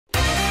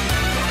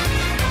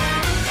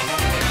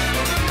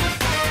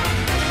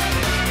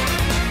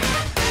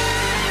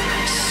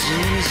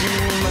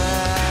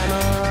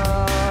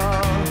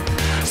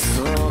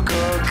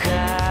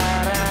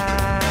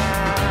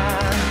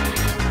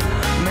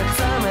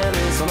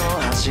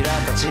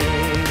Hello?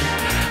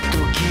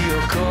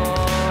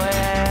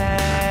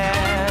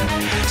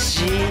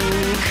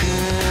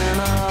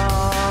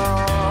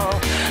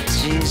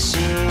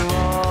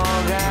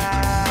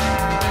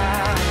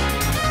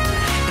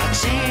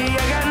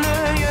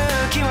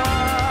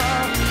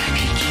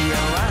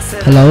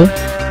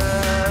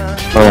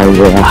 Oh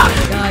yeah.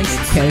 Guys,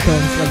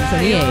 Catacombs level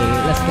 28.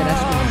 Let's get that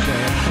screenshot.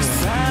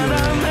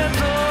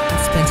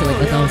 I spent like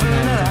 1,000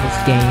 hours on this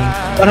game.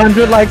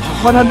 100 likes!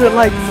 100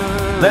 likes!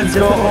 Let's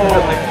go!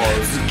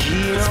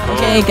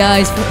 Okay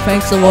guys,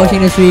 thanks for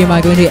watching the stream.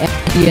 I'm going to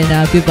end here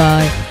now.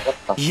 Goodbye.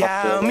 What the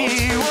fuck?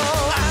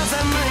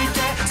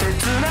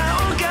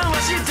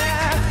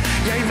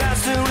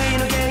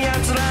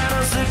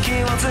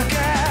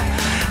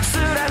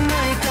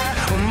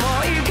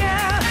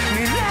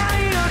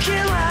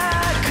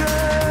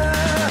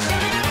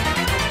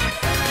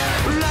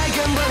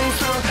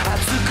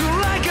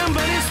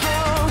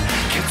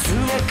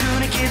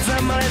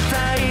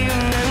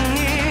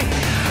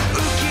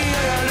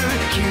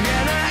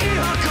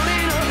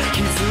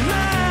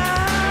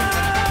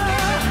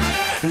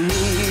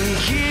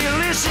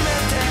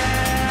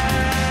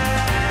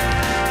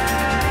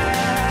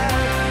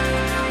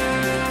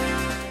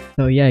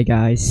 So yeah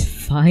guys,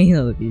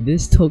 finally,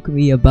 this took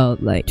me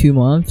about like 2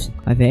 months,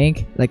 I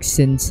think. Like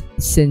since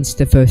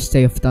the first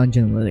day of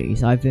dungeon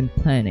release, I've been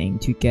planning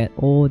to get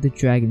all the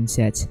dragon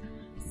sets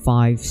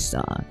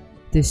 5-star.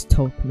 This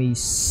took me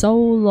so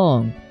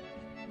long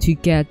to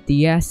get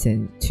the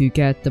essence, to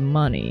get the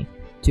money,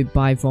 to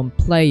buy from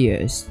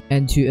players,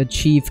 and to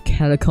achieve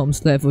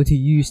Catacombs level to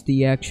use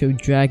the actual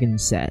dragon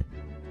set.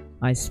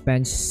 I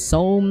spent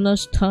so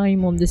much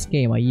time on this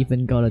game. I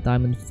even got a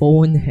diamond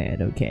phone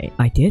head, okay?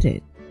 I did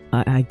it.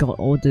 I got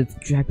all the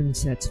dragon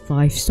sets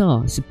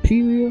 5-star.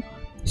 Superior,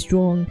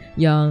 strong,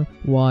 young,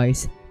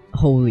 wise,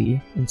 holy,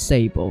 and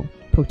stable.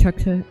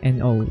 Protector,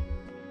 and old.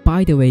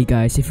 By the way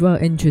guys, if you are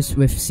interested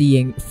with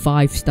seeing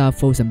 5-star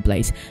Frozen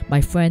Blades,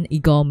 my friend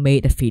Igor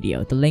made a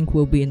video. The link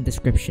will be in the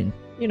description.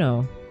 You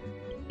know,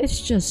 it's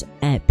just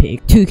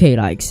epic. 2k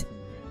likes.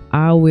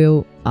 I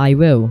will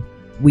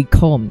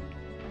recom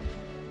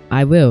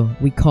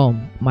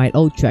my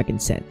old dragon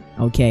set,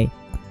 okay?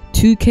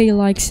 2k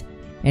likes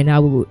and I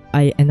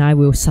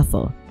will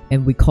suffer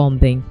and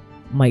recombing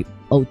my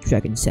old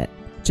dragon set,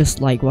 just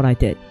like what I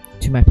did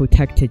to my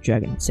protected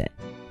dragon set.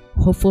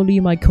 Hopefully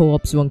my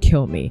co-ops won't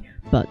kill me,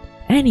 but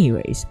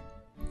anyways,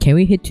 can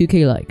we hit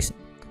 2k likes?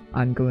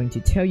 I'm going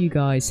to tell you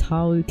guys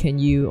how can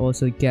you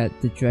also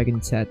get the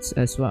dragon sets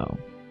as well.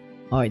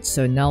 Alright,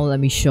 so now let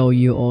me show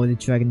you all the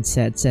dragon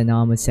sets and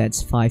armor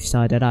sets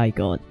 5-star that I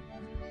got.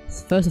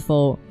 First of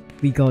all,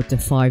 we got the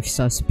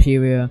 5-star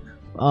superior.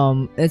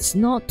 It's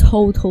not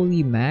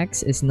totally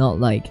max. It's not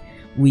like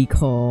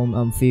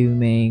Recom,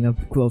 filming,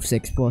 growth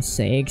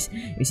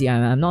 6+6. You see,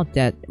 I'm not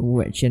that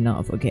rich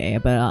enough, okay?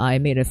 But I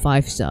made a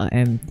 5-star,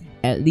 and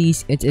at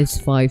least it is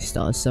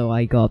 5-star. So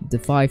I got the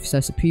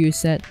 5-star superior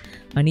set.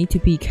 I need to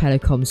be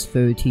Catacombs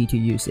 30 to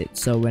use it.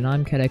 So when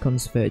I'm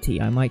Catacombs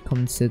 30, I might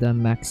consider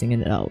maxing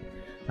it out.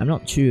 I'm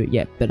not sure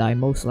yet, but I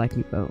most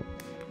likely will.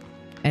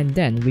 And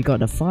then we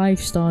got a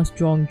 5-star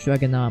strong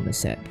dragon armor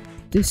set.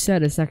 This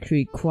set is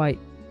actually quite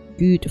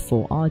good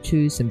for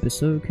archers and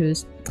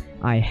berserkers.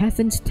 I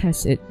haven't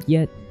tested it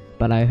yet,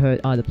 but I heard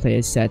other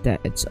players said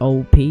that it's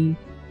OP,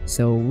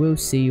 so we'll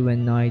see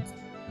when I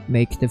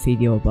make the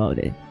video about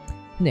it.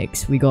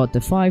 Next, we got the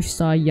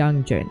 5-star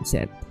young dragon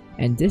set,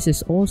 and this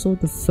is also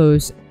the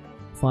first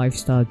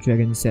 5-star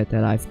dragon set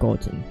that I've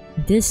gotten.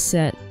 This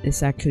set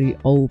is actually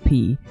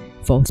OP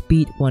for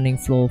speed running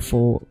floor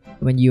 4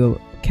 when you're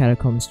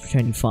Catacombs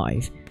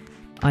 25.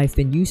 I've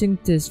been using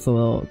this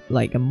for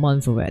like a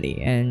month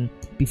already, and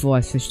before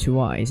I switched to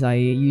Wise, I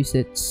used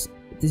it.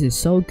 This is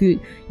so good.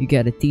 You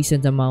get a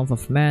decent amount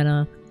of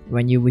mana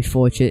when you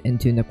reforge it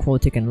into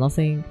necrotic and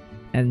nothing,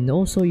 and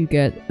also you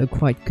get a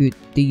quite good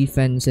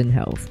defense and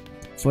health.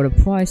 For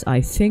the price,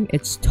 I think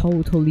it's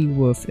totally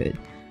worth it.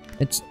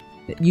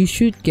 You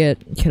should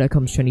get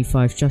Catacombs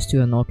 25 just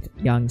to unlock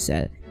young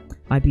set.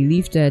 I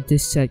believe that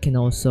this set can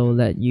also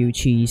let you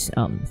cheese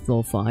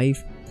floor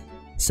 5.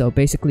 So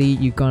basically,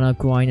 you're gonna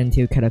grind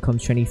until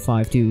Catacombs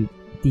 25 to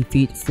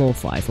defeat floor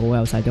 5, or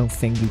else I don't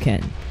think you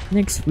can.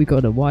 Next, we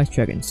got the Wise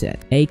Dragon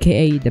set,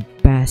 aka the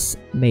best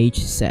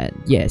mage set.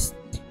 Yes,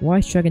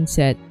 Wise Dragon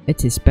set,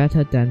 it is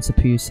better than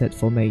superior set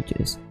for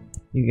mages.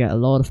 You get a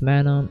lot of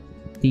mana,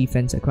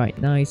 defense are quite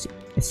nice.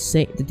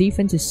 The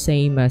defense is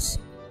same as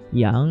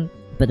young,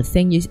 but the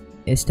thing is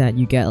that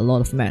you get a lot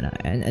of mana,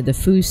 and the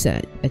full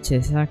set, it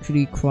is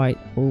actually quite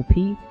OP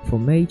for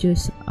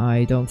mages.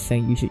 I don't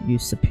think you should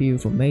use superior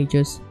for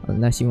mages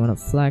unless you want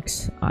to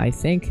flex. I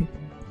think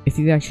if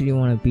you actually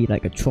want to be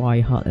like a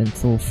try-hard and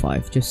floor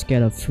 5, just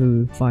get a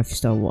full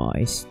 5-star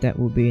Wise, that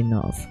will be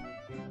enough.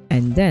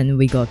 And then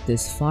we got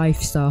this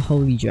 5-star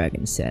Holy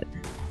Dragon set.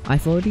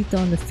 I've already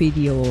done a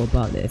video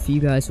about it. If you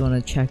guys want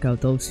to check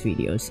out those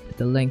videos,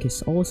 the link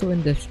is also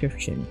in the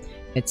description.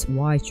 It's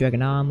Wise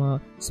Dragon Armor,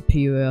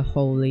 Superior,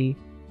 Holy,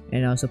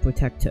 and also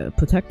Protector.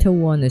 Protector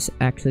 1 is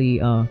actually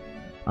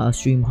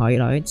stream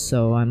highlights,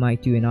 so I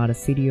might do another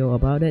video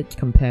about it,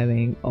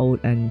 comparing old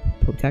and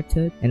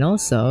protected. And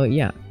also,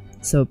 yeah,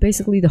 so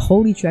basically the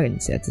Holy Dragon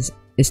set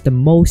is the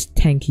most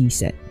tanky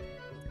set.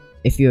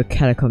 If you're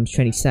Catacombs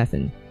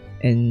 27,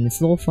 in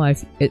floor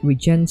 5, it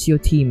regens your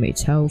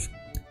teammates' health,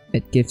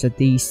 it gives a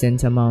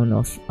decent amount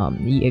of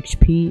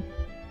EXP,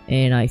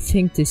 and I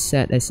think this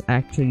set is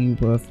actually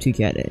worth to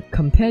get it.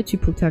 Compared to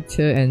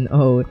Protector and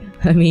Old,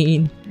 I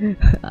mean,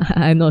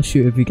 I'm not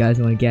sure if you guys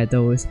want to get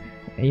those.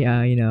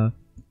 Yeah, you know.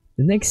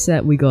 The next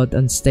set we got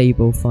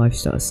Unstable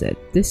 5-star set.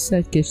 This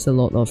set gives a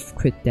lot of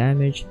crit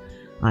damage.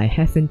 I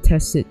haven't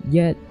tested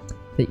yet.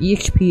 The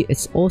EXP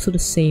is also the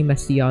same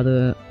as the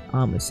other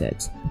armor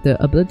sets.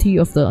 The ability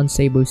of the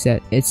Unstable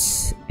set,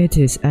 it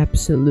is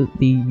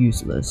absolutely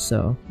useless,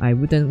 so I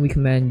wouldn't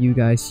recommend you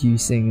guys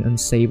using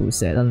Unstable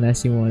set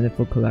unless you want it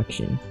for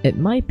collection. It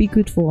might be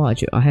good for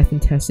Archer, I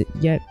haven't tested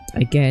yet.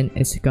 Again,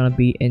 it's gonna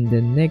be in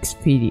the next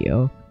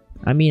video.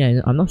 I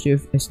mean, I'm not sure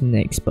if it's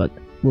next, but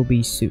will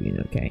be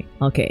soon, okay?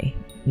 Okay,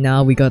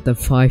 now we got the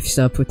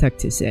 5-star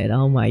Protector set.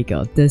 Oh my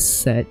god, this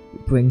set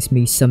brings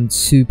me some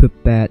super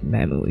bad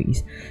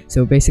memories.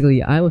 So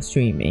basically, I was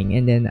streaming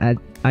and then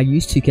I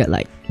used to get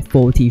like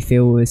 40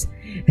 viewers,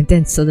 and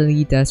then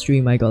suddenly that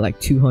stream I got like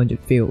 200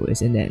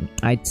 viewers, and then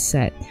I'd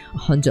set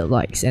 100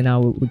 likes and I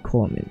would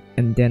record it,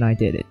 and then I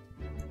did it.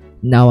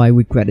 Now I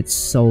regret it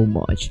so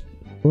much.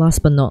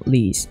 Last but not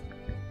least,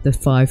 the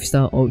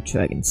 5-star Old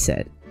Dragon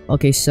set.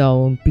 Okay,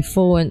 so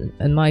before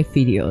in my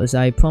videos,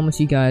 I promised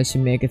you guys to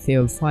make a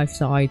few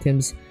 5-star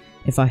items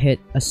if I hit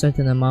a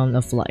certain amount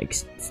of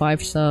likes.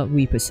 5-star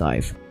Reaper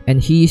Scythe,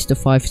 and here's the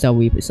 5-star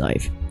Reaper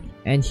Scythe.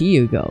 And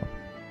here you go,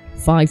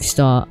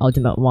 5-star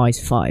Ultimate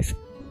Wise 5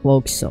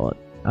 Rogue Sword.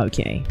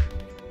 Okay,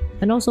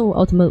 and also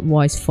Ultimate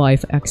Wise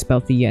 5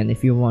 Expel VN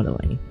if you're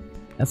wondering.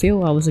 A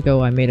few hours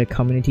ago, I made a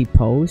community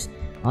post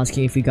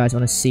asking if you guys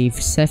want to see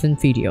 7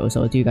 videos,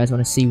 or do you guys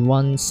want to see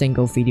one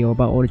single video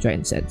about all the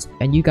dragon sets,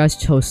 and you guys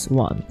chose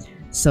 1.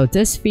 So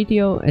this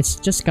video, it's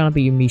just gonna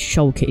be me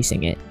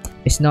showcasing it.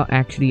 It's not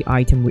actually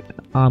item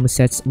armor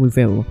sets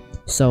review,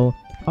 so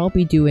I'll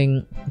be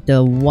doing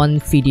the one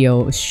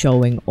video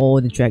showing all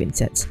the dragon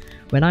sets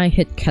when I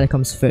hit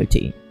Catacombs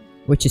 30,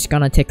 which is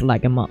gonna take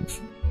like a month.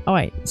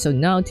 Alright, so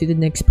now to the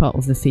next part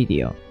of the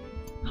video.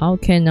 How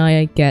can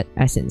I get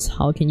essence?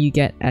 How can you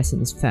get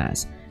essence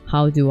fast?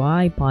 How do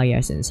I buy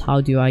essence?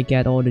 How do I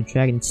get all the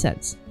dragon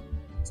sets?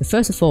 So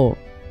first of all,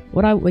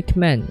 what I would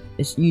recommend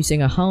is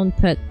using a hound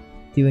pet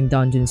during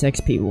dungeons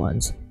XP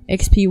ones.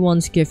 XP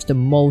ones gives the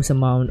most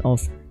amount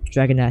of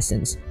dragon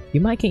essence.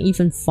 You might can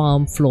even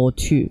farm floor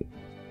 2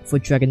 for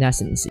dragon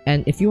essence.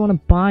 And if you want to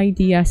buy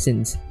the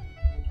essence,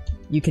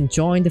 you can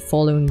join the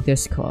following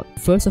Discord.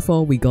 First of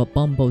all, we got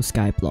Bumble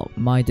Skyblock,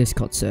 my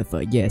Discord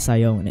server. Yes,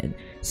 I own it.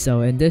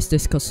 So in this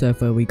Discord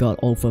server, we got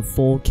over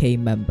 4k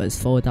members,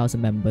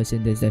 4,000 members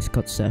in this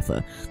Discord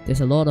server.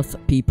 There's a lot of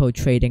people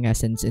trading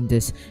essence in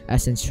this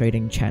essence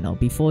trading channel.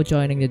 Before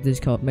joining the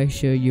Discord, make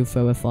sure you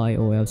verify,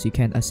 or else you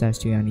can't access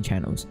to any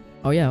channels.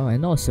 Oh yeah,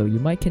 and also you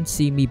might can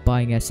see me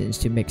buying essence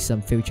to make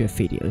some future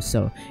videos.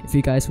 So if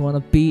you guys want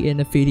to be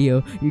in a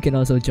video, you can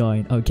also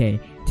join. Okay,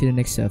 to the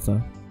next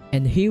server.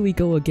 And here we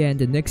go again,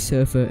 the next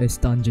server is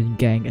Dungeon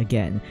Gang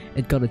again.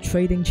 It got a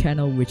trading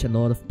channel which a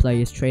lot of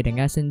players trading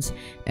essence,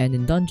 and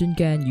in Dungeon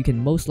Gang you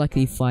can most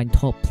likely find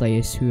top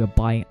players who are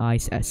buying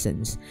ice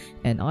essence.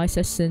 And ice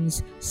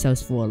essence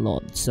sells for a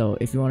lot, so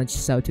if you want to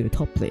sell to the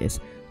top players,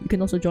 you can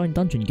also join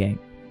Dungeon Gang.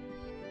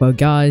 Well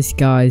guys,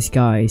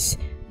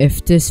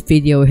 if this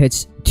video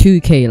hits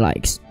 2k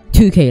likes,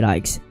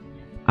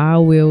 I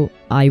will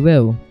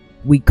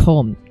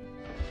recom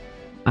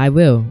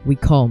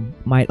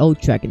my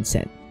old dragon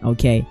set.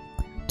 Okay,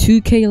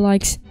 2k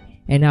likes,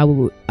 and I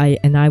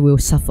will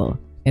suffer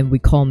and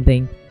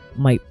recombing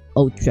my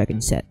old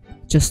dragon set,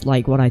 just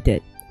like what I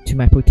did to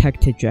my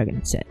protected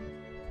dragon set.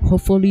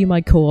 Hopefully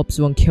my co-ops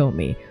won't kill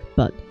me,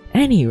 but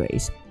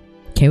anyways,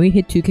 can we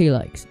hit 2k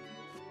likes?